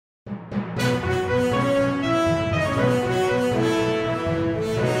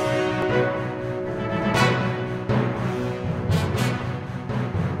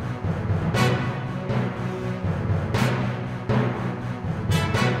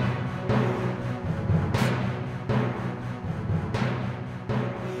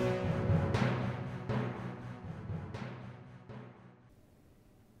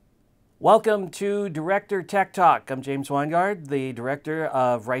Welcome to Director Tech Talk. I'm James Wyngaard, the director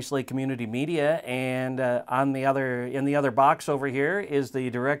of Rice Lake Community Media, and in the other box over here is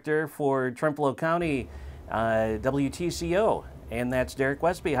the director for Trempealeau County WTCO, and that's Derek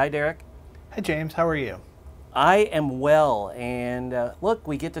Westby. Hi, Derek. Hi, James. How are you? I am well, and look,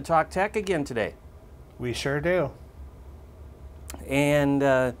 we get to talk tech again today. We sure do.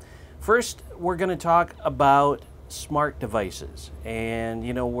 And first, we're going to talk about smart devices, and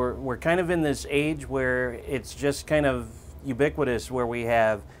you know we're kind of in this age where it's just kind of ubiquitous, where we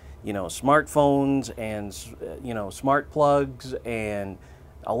have smartphones and smart plugs and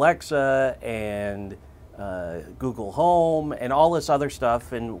Alexa and Google Home and all this other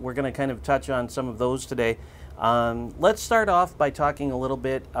stuff, and we're going to kind of touch on some of those today. Let's start off by talking a little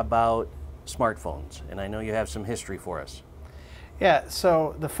bit about smartphones, and I know you have some history for us. Yeah,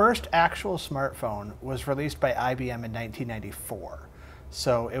 so the first actual smartphone was released by IBM in 1994.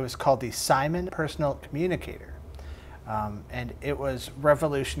 So it was called the Simon Personal Communicator. And it was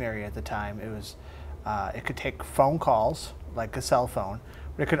revolutionary at the time. It could take phone calls, like a cell phone,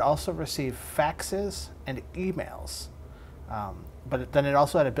 but it could also receive faxes and emails. But then it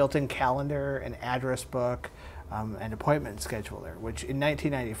also had a built-in calendar, an address book, and appointment scheduler, which in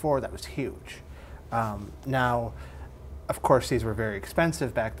 1994, that was huge. Now, of course, these were very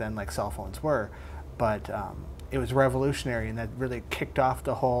expensive back then, like cell phones were, but it was revolutionary, and that really kicked off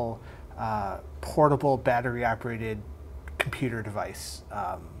the whole portable, battery-operated computer device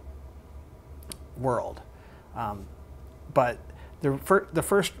world. But the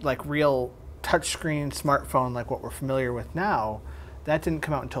first like real touchscreen smartphone, like what we're familiar with now, that didn't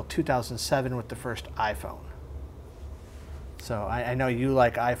come out until 2007 with the first iPhone. So I know you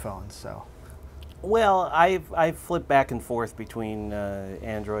like iPhones, so. Well, I've flipped back and forth between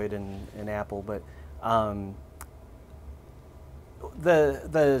Android and Apple, but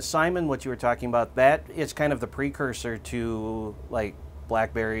the Simon, what you were talking about, that is kind of the precursor to like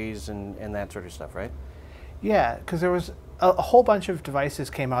Blackberries and that sort of stuff, right? Yeah, because there was a whole bunch of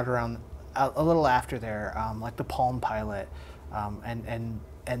devices came out around a little after there, like the Palm Pilot, and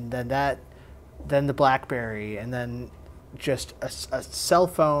then the BlackBerry, and then just a cell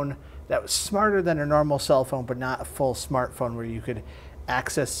phone that was smarter than a normal cell phone, but not a full smartphone, where you could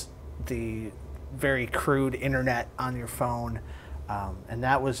access the very crude internet on your phone. And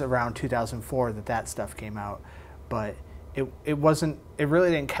that was around 2004 that stuff came out. But it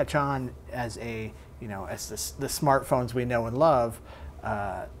really didn't catch on as the smartphones we know and love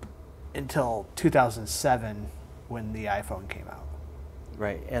until 2007 when the iPhone came out.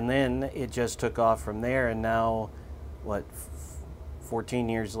 Right, and then it just took off from there, and now, what, 14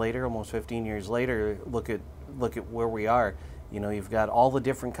 years later, almost 15 years later, look at where we are. You've got all the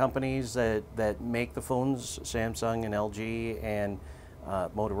different companies that make the phones, Samsung and LG and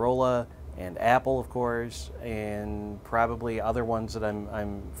Motorola and Apple, of course, and probably other ones that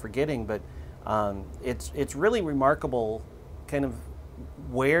I'm forgetting. But it's really remarkable, kind of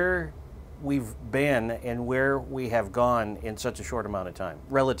where we've been and where we have gone in such a short amount of time,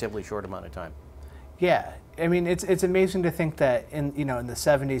 relatively short amount of time. Yeah, I mean, it's amazing to think that in the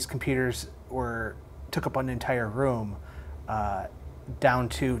 70s, computers took up an entire room, down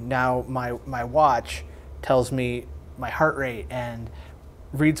to now my watch tells me my heart rate and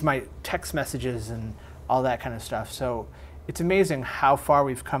reads my text messages and all that kind of stuff. So it's amazing how far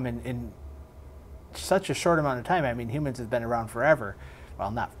we've come in such a short amount of time. I mean, humans have been around forever.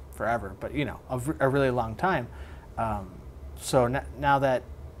 Well, not forever, but a really long time. So now that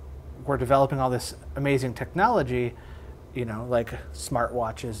we're developing all this amazing technology, like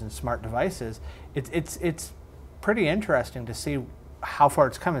smartwatches and smart devices, it's pretty interesting to see how far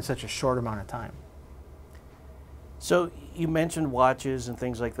it's come in such a short amount of time. So you mentioned watches and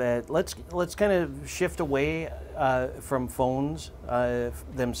things like that. Let's kind of shift away from phones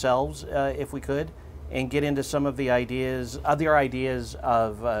themselves, if we could, and get into some of the other ideas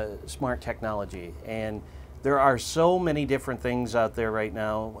of smart technology. And there are so many different things out there right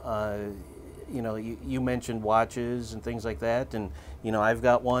now. You mentioned watches and things like that, and I've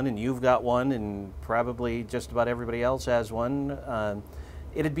got one, and you've got one, and probably just about everybody else has one.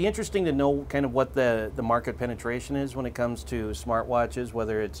 It'd be interesting to know kind of what the market penetration is when it comes to smartwatches,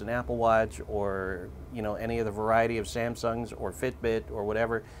 whether it's an Apple Watch or any of the variety of Samsungs or Fitbit or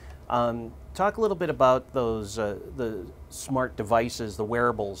whatever. Talk a little bit about those the smart devices, the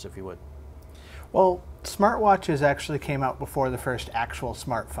wearables, if you would. Well, smartwatches actually came out before the first actual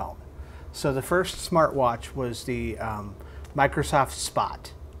smartphone. So the first smartwatch was the Microsoft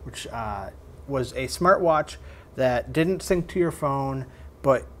Spot, which was a smartwatch that didn't sync to your phone,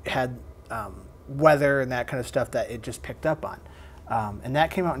 but had weather and that kind of stuff that it just picked up on. and that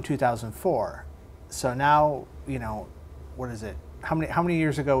came out in 2004. So now, you know, what is it? How many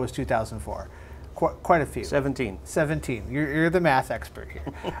years ago was 2004? Quite a few. 17. 17. You're the math expert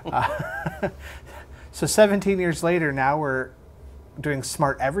here. So 17 years later, now we're doing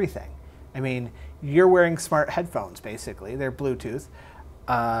smart everything. I mean, you're wearing smart headphones, basically. They're Bluetooth.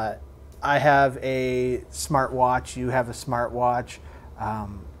 I have a smart watch. You have a smart watch.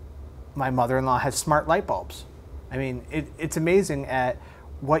 My mother-in-law has smart light bulbs. I mean, it's amazing at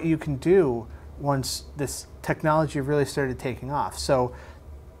what you can do once this technology really started taking off. So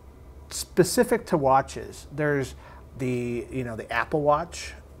specific to watches, there's the Apple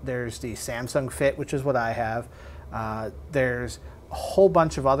Watch, there's the Samsung Fit, which is what I have. There's a whole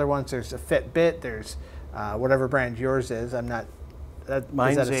bunch of other ones. There's a Fitbit. There's whatever brand yours is. I'm not.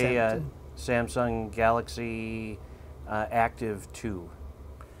 Mine's is that a Samsung Galaxy Active 2.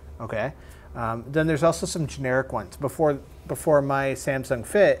 Okay. Then there's also some generic ones. Before my Samsung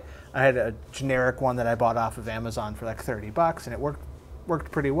Fit, I had a generic one that I bought off of Amazon for like $30, and it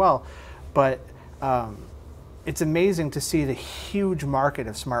worked pretty well. But it's amazing to see the huge market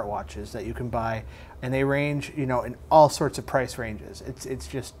of smartwatches that you can buy, and they range, you know, in all sorts of price ranges. It's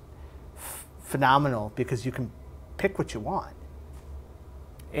just phenomenal because you can pick what you want.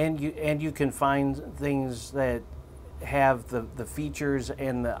 And you can find things that have the features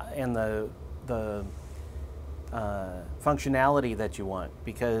and the functionality that you want,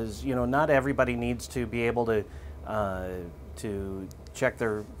 because, you know, not everybody needs to be able to check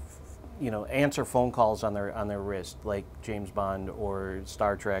their, you know, answer phone calls on their wrist, like James Bond or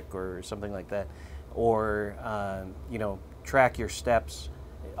Star Trek or something like that, or you know, track your steps.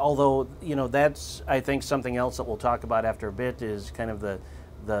 Although, you know, that's, I think, something else that we'll talk about after a bit, is kind of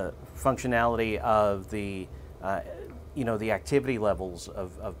the functionality of the you know, the activity levels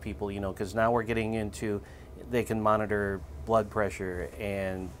of people, you know, because now we're getting into, they can monitor blood pressure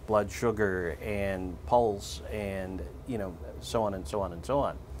and blood sugar and pulse and, you know, so on and so on and so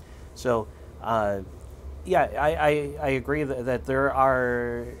on. So, yeah, I agree that there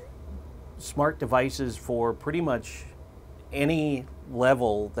are smart devices for pretty much any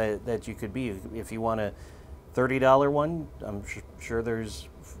level that you could be. If you want a $30 one, I'm sure there's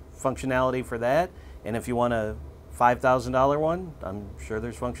functionality for that. And if you want a $5,000 one, I'm sure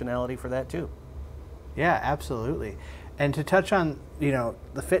there's functionality for that too. Yeah, absolutely. And to touch on, you know,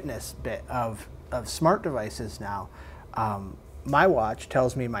 the fitness bit of smart devices now, my watch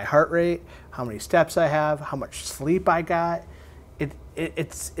tells me my heart rate, how many steps I have, how much sleep I got.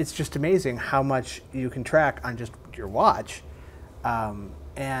 It's just amazing how much you can track on just your watch.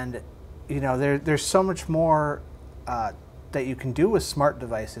 And, you know, there's so much more that you can do with smart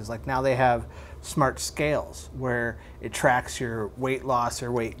devices. Like now they have smart scales where it tracks your weight loss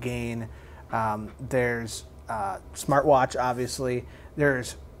or weight gain. There's smartwatch, obviously.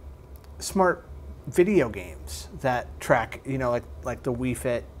 There's smart video games that track, you know, like the Wii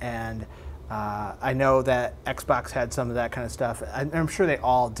Fit, and I know that Xbox had some of that kind of stuff. I'm sure they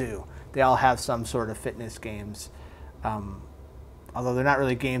all do. They all have some sort of fitness games, although they're not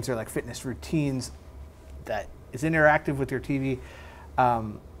really games. They're like fitness routines that is interactive with your TV.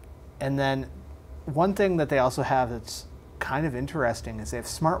 And then one thing that they also have that's kind of interesting is they have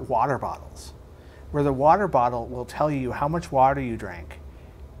smart water bottles, where the water bottle will tell you how much water you drank,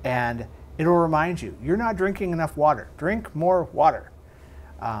 and it'll remind you, you're not drinking enough water. Drink more water.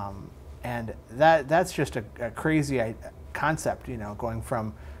 And that's just a crazy concept, you know, going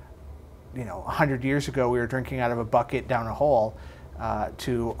from, you know, 100 years ago we were drinking out of a bucket down a hole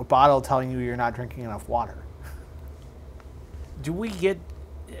to a bottle telling you you're not drinking enough water. Do we get,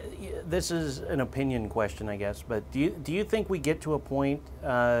 this is an opinion question, I guess, but do you think we get to a point,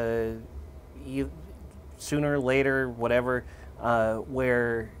 sooner or later, whatever,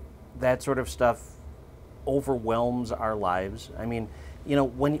 where that sort of stuff overwhelms our lives? I mean, you know,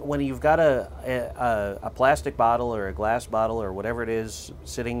 when you've got a plastic bottle or a glass bottle or whatever it is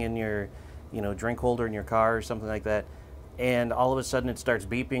sitting in your, you know, drink holder in your car or something like that, and all of a sudden it starts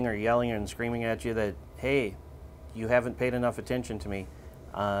beeping or yelling and screaming at you that, hey, you haven't paid enough attention to me,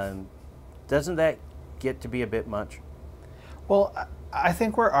 doesn't that get to be a bit much? Well, I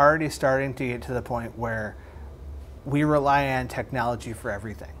think we're already starting to get to the point where we rely on technology for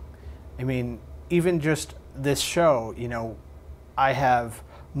everything. I mean, even just this show, you know, I have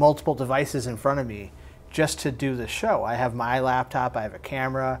multiple devices in front of me just to do the show. I have my laptop, I have a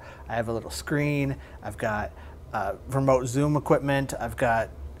camera, I have a little screen, I've got remote Zoom equipment, I've got,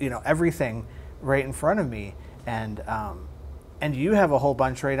 you know, everything right in front of me. And you have a whole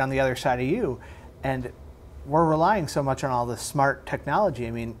bunch right on the other side of you. And we're relying so much on all this smart technology.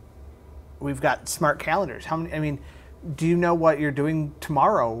 I mean, we've got smart calendars. How many? I mean, do you know what you're doing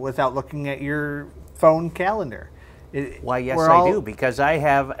tomorrow without looking at your phone calendar? Why, yes, I do, because I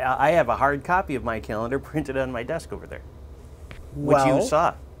have a hard copy of my calendar printed on my desk over there, which you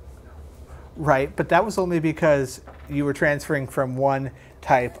saw. Right, but that was only because you were transferring from one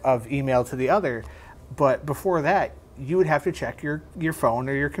type of email to the other. But before that, you would have to check your phone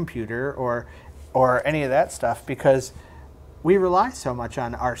or your computer or any of that stuff, because we rely so much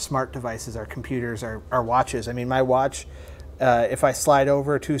on our smart devices, our computers, our watches. I mean, my watch, if I slide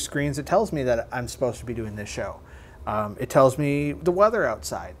over 2 screens, it tells me that I'm supposed to be doing this show. It tells me the weather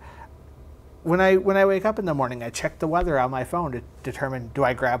outside. When I wake up in the morning, I check the weather on my phone to determine, do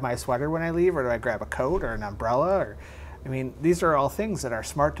I grab my sweater when I leave, or do I grab a coat or an umbrella? I mean, these are all things that our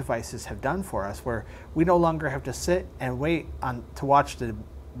smart devices have done for us, where we no longer have to sit and wait to watch the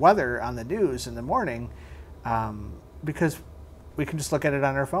weather on the news in the morning, because we can just look at it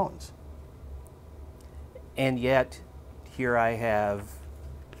on our phones. And yet, here I have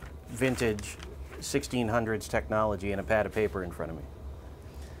vintage 1600s technology and a pad of paper in front of me.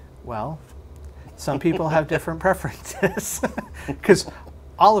 Well, some people have different preferences, because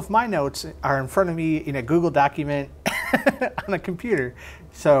all of my notes are in front of me in a Google document on a computer.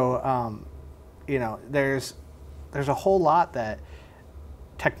 So, you know, there's a whole lot that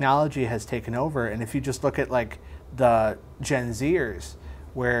technology has taken over. And if you just look at like the Gen Zers,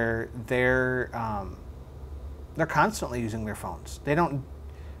 where they're constantly using their phones. They don't.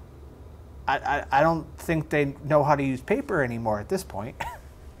 I don't think they know how to use paper anymore at this point.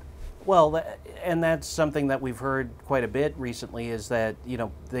 Well, and that's something that we've heard quite a bit recently, is that, you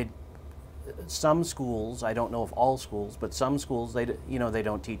know, some schools, I don't know if all schools, but some schools, they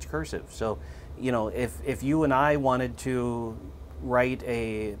don't teach cursive. So, you know, if you and I wanted to write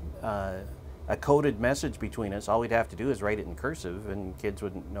a coded message between us, all we'd have to do is write it in cursive, and kids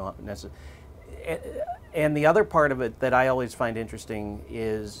wouldn't know necessarily. And the other part of it that I always find interesting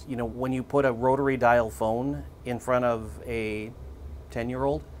is, you know, when you put a rotary dial phone in front of a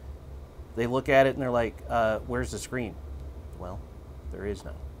 10-year-old, they look at it and they're like, where's the screen? Well, there is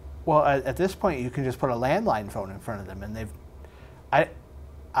none. Well, at this point, you can just put a landline phone in front of them, and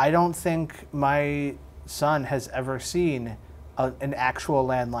I don't think my son has ever seen an actual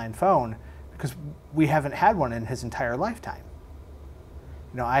landline phone, because we haven't had one in his entire lifetime.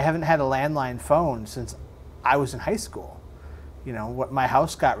 You know, I haven't had a landline phone since I was in high school. You know, my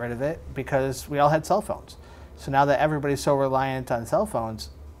house got rid of it because we all had cell phones. So now that everybody's so reliant on cell phones,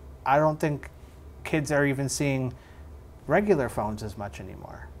 I don't think kids are even seeing regular phones as much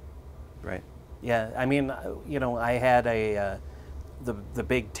anymore. Right. Yeah. I mean, you know, I had the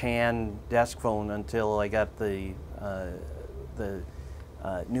big tan desk phone until I got the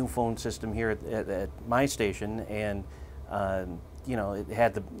new phone system here at my station, and you know, it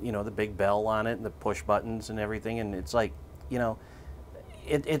had the big bell on it and the push buttons and everything, and it's like, you know,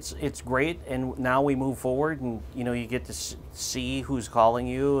 it's great. And now we move forward, and you know, you get to see who's calling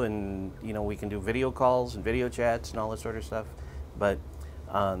you, and you know, we can do video calls and video chats and all that sort of stuff. But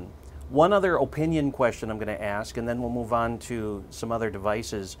one other opinion question I'm going to ask, and then we'll move on to some other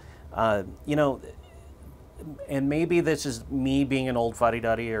devices. You know, and maybe this is me being an old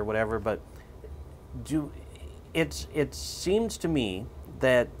fuddy-duddy or whatever, but it seems to me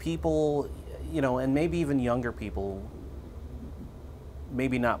that people, you know, and maybe even younger people,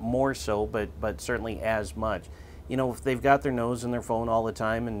 maybe not more so, but certainly as much, you know, if they've got their nose in their phone all the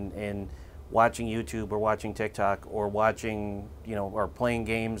time and watching YouTube or watching TikTok or watching, you know, or playing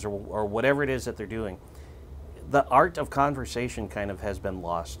games or whatever it is that they're doing, the art of conversation kind of has been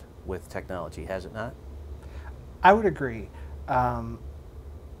lost with technology, has it not? I would agree.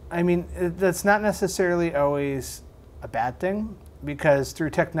 I mean, that's not necessarily always a bad thing, because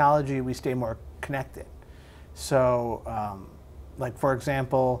through technology we stay more connected. So, like for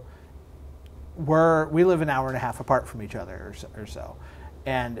example, we live an hour and a half apart from each other or so,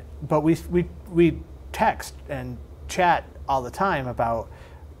 but we text and chat all the time about,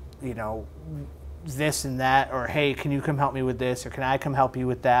 you know, this and that, or hey, can you come help me with this, or can I come help you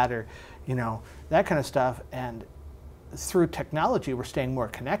with that, or you know, that kind of stuff. And through technology, we're staying more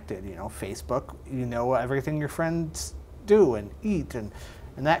connected. You know, Facebook, you know everything your friends do and eat and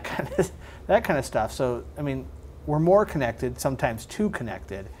that kind of stuff. So I mean, we're more connected, sometimes too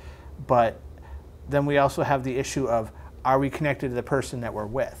connected, but then we also have the issue of, are we connected to the person that we're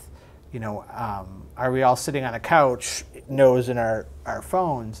with? You know, are we all sitting on a couch, nose in our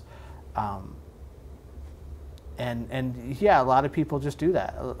phones? And yeah, a lot of people just do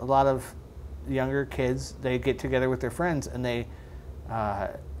that. A lot of younger kids, they get together with their friends and they,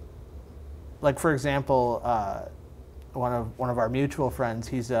 like for example, one of our mutual friends,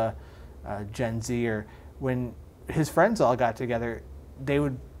 he's a Gen Zer. When his friends all got together, they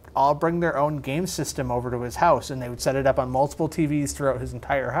would all bring their own game system over to his house, and they would set it up on multiple TVs throughout his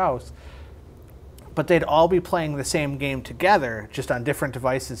entire house. But they'd all be playing the same game together, just on different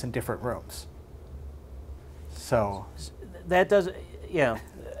devices in different rooms. So that does, yeah.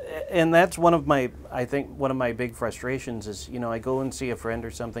 And that's one of my, I think one of my big frustrations is, you know, I go and see a friend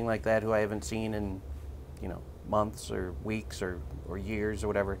or something like that who I haven't seen in, you know, months or weeks or years or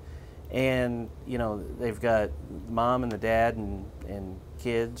whatever. And, you know, they've got the mom and the dad and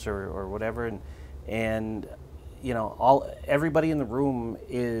kids or whatever. And, you know, everybody in the room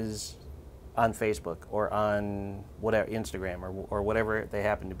is on Facebook or on whatever, Instagram or whatever they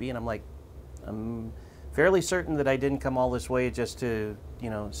happen to be. And I'm like, I'm fairly certain that I didn't come all this way just to, you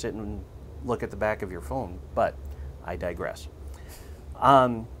know, sit and look at the back of your phone, but I digress.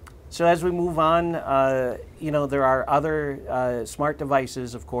 So as we move on, you know, there are other smart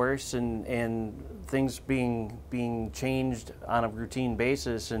devices, of course, and things being changed on a routine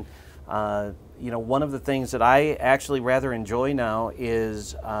basis. And you know, one of the things that I actually rather enjoy now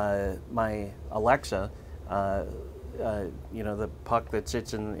is my Alexa. You know, the puck that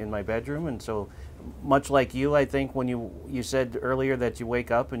sits in my bedroom. And so, much like you, I think when you said earlier that you wake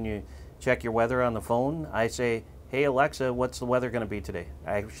up and you check your weather on the phone, I say, "Hey Alexa, what's the weather going to be today?"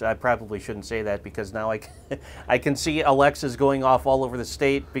 I probably shouldn't say that because now I can see Alexas going off all over the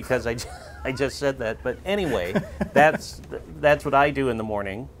state because I just said that. But anyway, that's what I do in the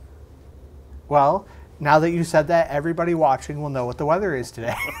morning. Well, now that you said that, everybody watching will know what the weather is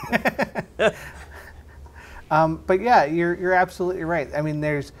today. But yeah, you're absolutely right. I mean,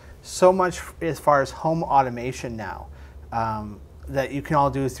 there's so much as far as home automation now that you can all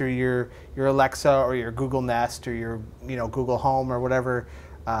do through your Alexa or your Google Nest or your Google Home or whatever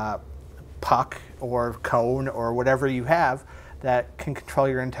puck or cone or whatever you have that can control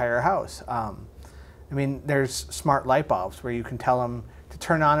your entire house. I mean, there's smart light bulbs where you can tell them to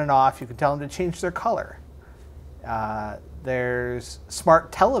turn on and off. You can tell them to change their color. There's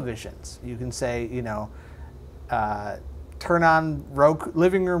smart televisions. You can say, turn on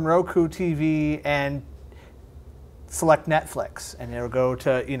living room Roku TV and select Netflix, and it'll go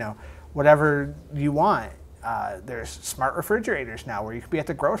to whatever you want. There's smart refrigerators now where you can be at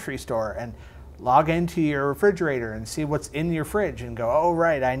the grocery store and log into your refrigerator and see what's in your fridge and go, oh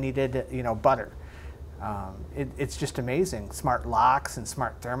right, I needed butter. It's just amazing. Smart locks and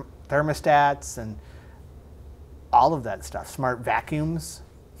smart thermostats and all of that stuff. Smart vacuums.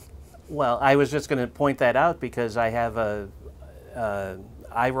 Well, I was just going to point that out because I have a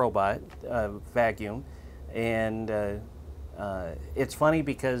iRobot vacuum, and it's funny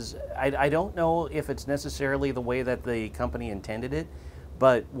because I don't know if it's necessarily the way that the company intended it,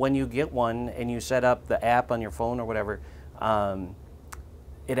 but when you get one and you set up the app on your phone or whatever,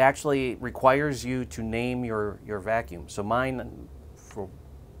 it actually requires you to name your vacuum. So mine, for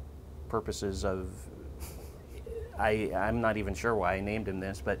purposes of, I'm not even sure why I named him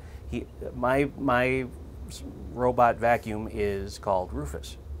this, but my robot vacuum is called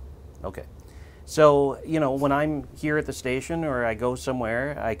Rufus. Okay. So, when I'm here at the station or I go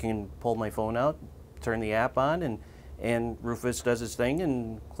somewhere, I can pull my phone out, turn the app on, and Rufus does his thing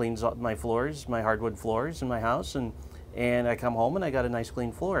and cleans up my floors, my hardwood floors in my house, and I come home and I got a nice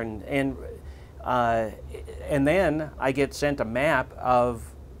clean floor, and then I get sent a map of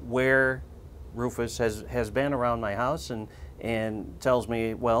where Rufus has been around my house and tells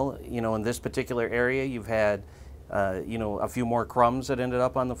me, well, in this particular area you've had a few more crumbs that ended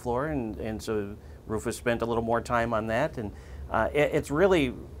up on the floor, and so Rufus spent a little more time on that, and it's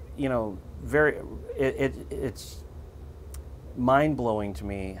really it's mind-blowing to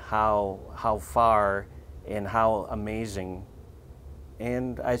me how far and how amazing,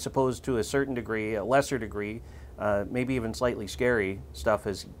 and I suppose to a certain degree, a lesser degree, maybe even slightly scary stuff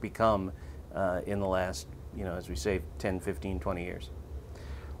has become in the last, as we say, 10, 15, 20 years.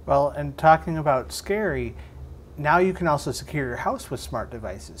 Well, and talking about scary, now you can also secure your house with smart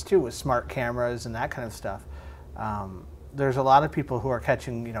devices too, with smart cameras and that kind of stuff. There's a lot of people who are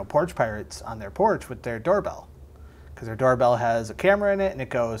catching, porch pirates on their porch with their doorbell, because their doorbell has a camera in it and it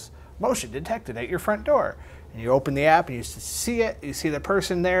goes, motion detected at your front door. And you open the app and you see it, you see the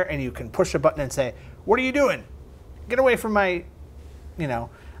person there, and you can push a button and say, what are you doing? Get away from my,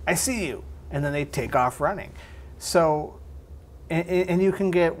 I see you. And then they take off running. So, and you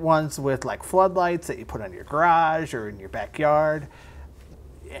can get ones with like floodlights that you put on your garage or in your backyard.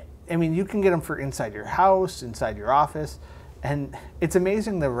 I mean, you can get them for inside your house, inside your office, and it's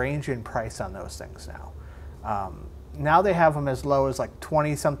amazing the range in price on those things now. Now they have them as low as like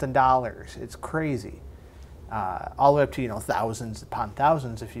 $20-something. It's crazy. All the way up to thousands upon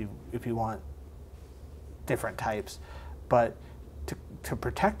thousands if you want different types, but to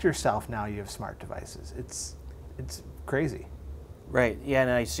protect yourself now you have smart devices. It's crazy. Right. Yeah, and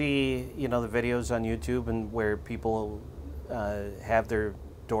I see, you know, the videos on YouTube and where people have their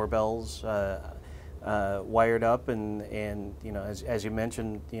doorbells wired up, and you know, as you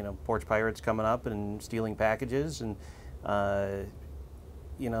mentioned, you know, porch pirates coming up and stealing packages, and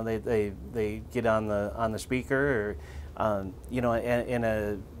you know, they get on the speaker, or you know,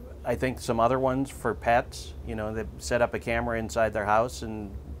 and I think some other ones for pets. You know, they set up a camera inside their house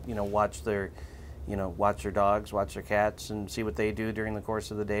and, you know, watch their dogs, watch their cats, and see what they do during the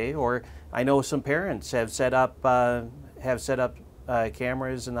course of the day. Or I know some parents have set up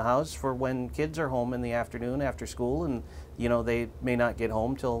cameras in the house for when kids are home in the afternoon after school, and you know, they may not get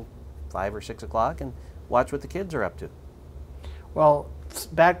home till 5 or 6 o'clock, and watch what the kids are up to. Well,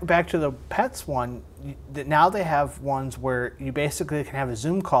 back to the pets one. Now they have ones where you basically can have a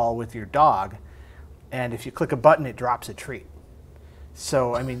Zoom call with your dog, and if you click a button, it drops a treat.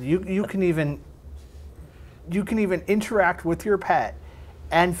 So I mean, you can even interact with your pet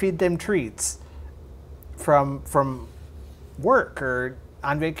and feed them treats from work or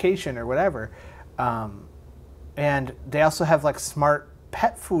on vacation or whatever. And they also have like smart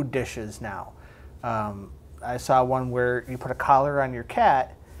pet food dishes now. I saw one where you put a collar on your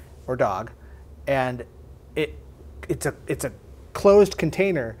cat or dog, and it's a closed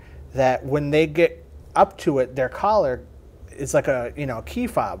container that when they get up to it, their collar is like a key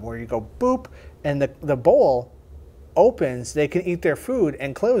fob where you go boop, and the bowl opens. They can eat their food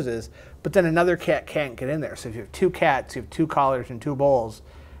and closes, but then another cat can't get in there. So if you have 2 cats, you have 2 collars and 2 bowls,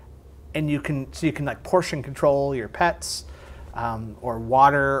 and you can like portion control your pets, or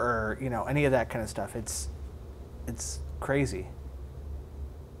water, or any of that kind of stuff. It's crazy.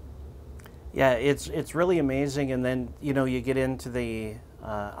 Yeah, it's really amazing. And then you get into the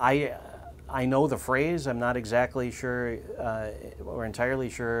I know the phrase. I'm not exactly sure or entirely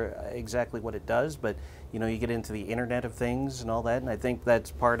sure exactly what it does, but you get into the Internet of Things and all that. And I think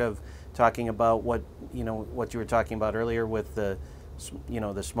that's part of talking about what you were talking about earlier with the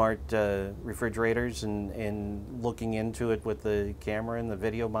the smart refrigerators, and looking into it with the camera and the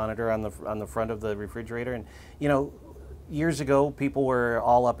video monitor on the front of the refrigerator. And years ago, people were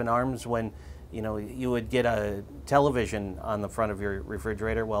all up in arms when you would get a television on the front of your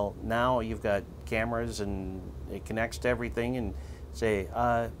refrigerator. Well, now you've got cameras, and it connects to everything, and say,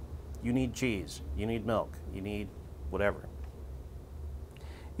 you need cheese, you need milk, you need whatever.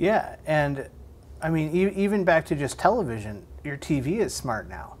 Yeah, and I mean, even back to just television, your TV is smart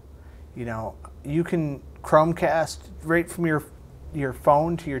now. You can Chromecast right from your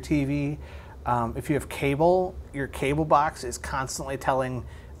phone to your TV. If you have cable, your cable box is constantly telling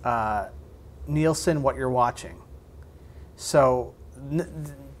Nielsen what you're watching. So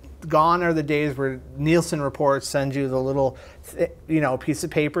gone are the days where Nielsen reports send you the little piece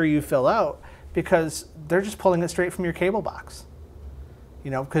of paper you fill out, because they're just pulling it straight from your cable box.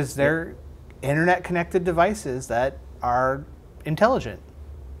 Because they're internet connected devices that are intelligent.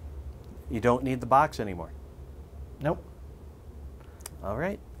 You don't need the box anymore. Nope. All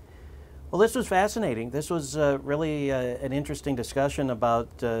right. Well, this was fascinating. This was really an interesting discussion about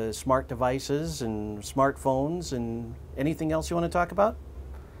smart devices and smartphones. And anything else you want to talk about?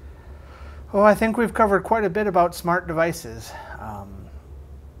 Well, I think we've covered quite a bit about smart devices.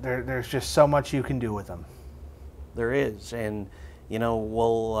 There's just so much you can do with them. There is, and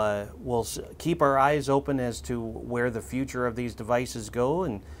we'll keep our eyes open as to where the future of these devices go.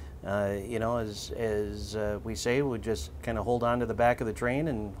 And as we say, we just kind of hold on to the back of the train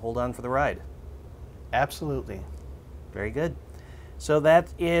and hold on for the ride. Absolutely. Very good. So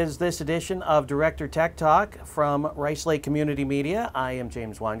that is this edition of Director Tech Talk from Rice Lake Community Media. I am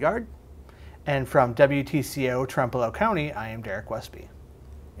James Wyngaard. And from WTCO Trempealeau County, I am Derek Westby.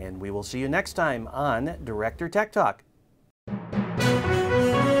 And we will see you next time on Director Tech Talk.